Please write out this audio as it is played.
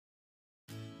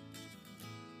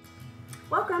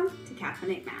Welcome to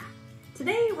Caffeinate Math.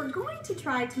 Today we're going to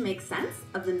try to make sense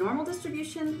of the normal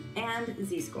distribution and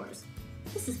z-scores.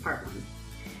 This is part one.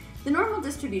 The normal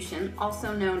distribution,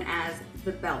 also known as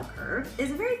the bell curve,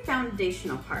 is a very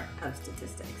foundational part of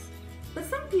statistics. But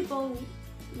some people,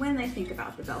 when they think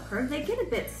about the bell curve, they get a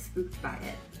bit spooked by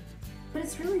it. But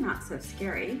it's really not so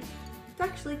scary. It's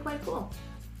actually quite cool.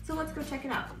 So let's go check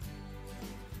it out.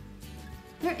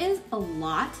 There is a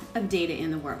lot of data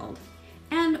in the world,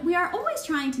 and we are always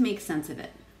trying to make sense of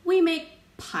it. We make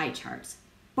pie charts,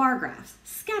 bar graphs,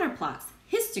 scatter plots,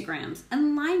 histograms,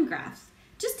 and line graphs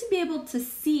just to be able to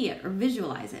see it or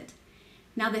visualize it.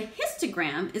 Now the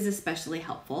histogram is especially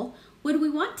helpful when we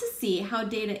want to see how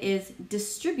data is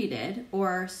distributed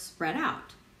or spread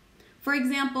out. For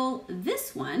example,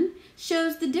 this one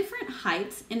shows the different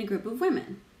heights in a group of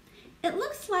women. It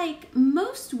looks like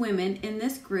most women in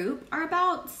this group are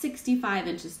about 65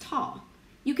 inches tall.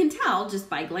 You can tell just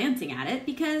by glancing at it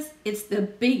because it's the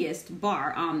biggest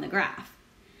bar on the graph.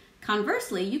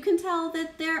 Conversely, you can tell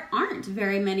that there aren't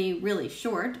very many really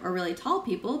short or really tall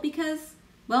people because,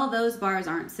 well, those bars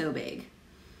aren't so big.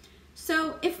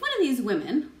 So if one of these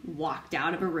women walked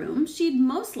out of a room, she'd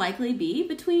most likely be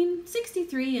between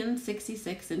 63 and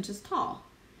 66 inches tall,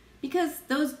 because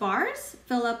those bars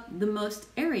fill up the most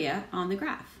area on the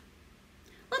graph.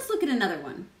 Let's look at another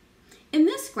one. In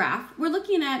this graph, we're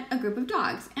looking at a group of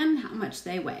dogs and how much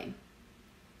they weigh.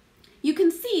 You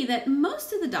can see that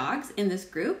most of the dogs in this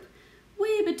group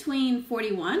weigh between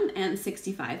 41 and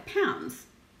 65 pounds.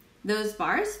 Those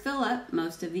bars fill up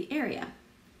most of the area.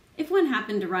 If one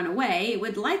happened to run away, it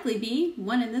would likely be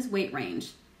one in this weight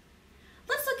range.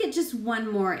 Let's look at just one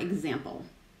more example.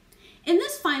 In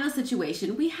this final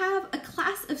situation, we have a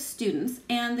class of students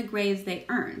and the grades they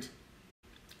earned.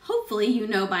 Hopefully you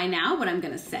know by now what I'm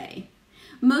going to say.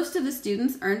 Most of the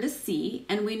students earned a C,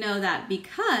 and we know that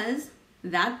because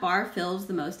that bar fills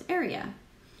the most area.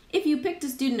 If you picked a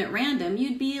student at random,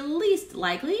 you'd be least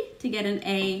likely to get an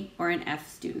A or an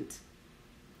F student.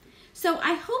 So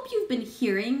I hope you've been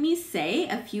hearing me say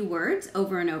a few words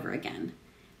over and over again.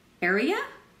 Area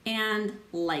and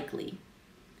likely.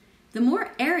 The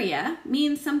more area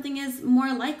means something is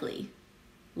more likely.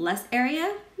 Less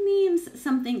area means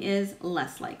something is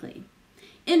less likely.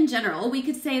 In general, we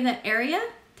could say that area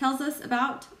tells us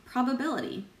about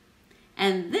probability.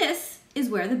 And this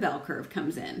is where the bell curve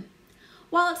comes in.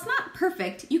 While it's not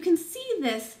perfect, you can see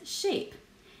this shape.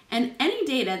 And any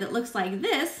data that looks like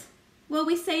this, well,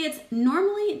 we say it's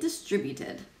normally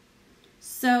distributed.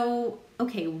 So,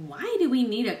 okay, why do we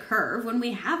need a curve when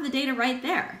we have the data right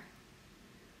there?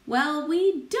 Well,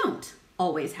 we don't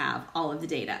always have all of the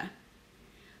data.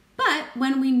 But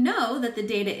when we know that the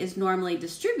data is normally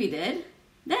distributed,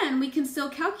 then we can still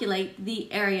calculate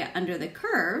the area under the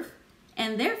curve,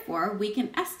 and therefore we can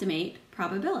estimate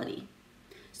probability.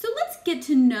 So let's get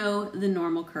to know the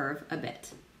normal curve a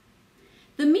bit.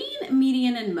 The mean,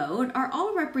 median, and mode are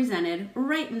all represented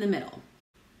right in the middle.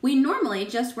 We normally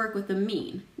just work with the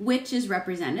mean, which is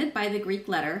represented by the Greek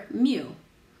letter mu.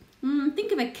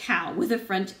 Think of a cow with a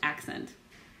French accent.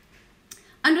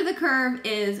 Under the curve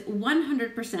is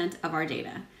 100% of our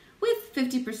data, with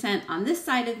 50% on this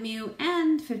side of mu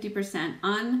and 50%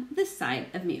 on this side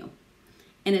of mu.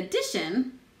 In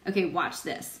addition, okay, watch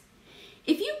this.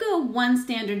 If you go one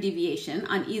standard deviation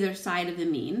on either side of the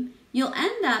mean, you'll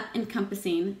end up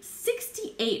encompassing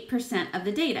 68% of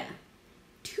the data.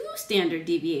 2 standard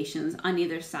deviations on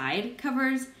either side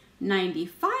covers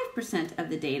 95%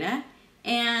 of the data,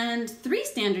 and 3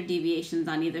 standard deviations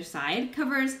on either side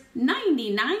covers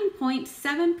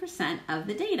 99.7% of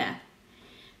the data.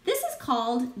 This is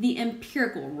called the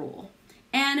empirical rule,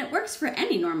 and it works for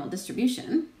any normal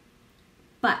distribution.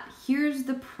 But here's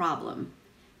the problem.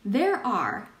 There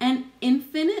are an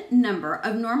infinite number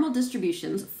of normal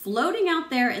distributions floating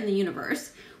out there in the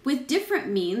universe with different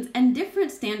means and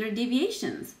different standard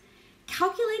deviations.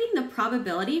 Calculating the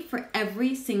probability for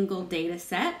every single data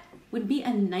set would be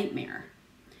a nightmare.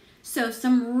 So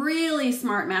some really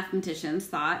smart mathematicians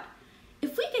thought,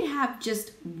 if we could have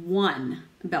just one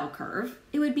bell curve,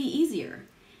 it would be easier.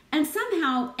 And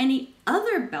somehow any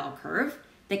other bell curve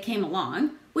that came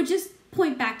along would just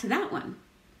point back to that one.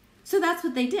 So that's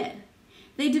what they did.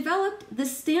 They developed the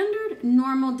standard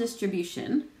normal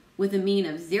distribution with a mean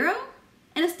of 0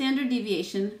 and a standard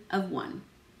deviation of 1.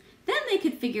 Then they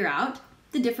could figure out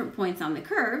the different points on the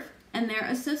curve and their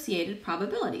associated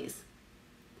probabilities.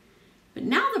 But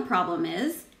now the problem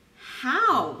is,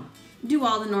 how do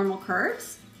all the normal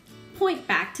curves point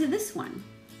back to this one?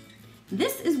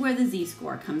 This is where the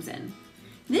z-score comes in.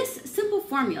 This simple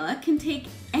formula can take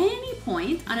any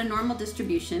point on a normal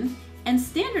distribution and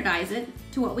standardize it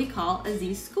to what we call a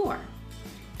z-score.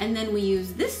 And then we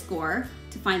use this score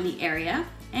to find the area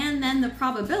and then the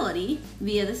probability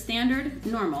via the standard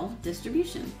normal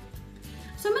distribution.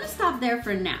 So I'm going to stop there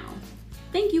for now.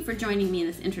 Thank you for joining me in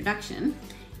this introduction.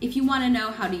 If you want to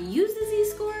know how to use the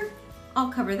z-score,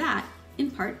 I'll cover that in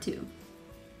part 2.